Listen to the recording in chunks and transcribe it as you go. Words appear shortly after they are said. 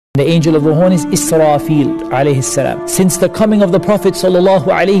The angel of the horn is Israfil alayhi salam. Since the coming of the Prophet sallallahu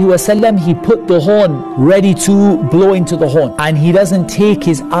alaihi wasallam, he put the horn ready to blow into the horn, and he doesn't take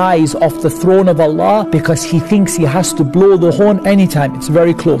his eyes off the throne of Allah because he thinks he has to blow the horn anytime. It's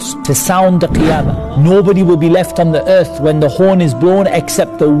very close to sound the Qiyamah. Nobody will be left on the earth when the horn is blown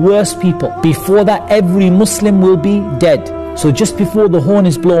except the worst people. Before that, every Muslim will be dead. So just before the horn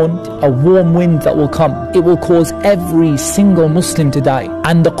is blown, a warm wind that will come, it will cause every single Muslim to die.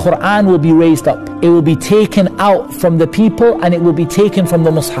 And the Quran will be raised up. It will be taken out from the people and it will be taken from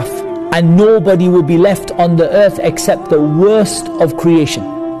the Mus'haf. And nobody will be left on the earth except the worst of creation.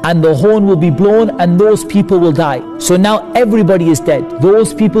 And the horn will be blown and those people will die. So now everybody is dead.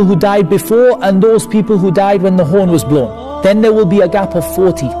 Those people who died before and those people who died when the horn was blown. Then there will be a gap of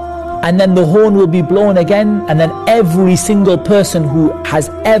 40. And then the horn will be blown again, and then every single person who has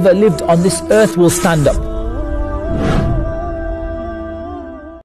ever lived on this earth will stand up.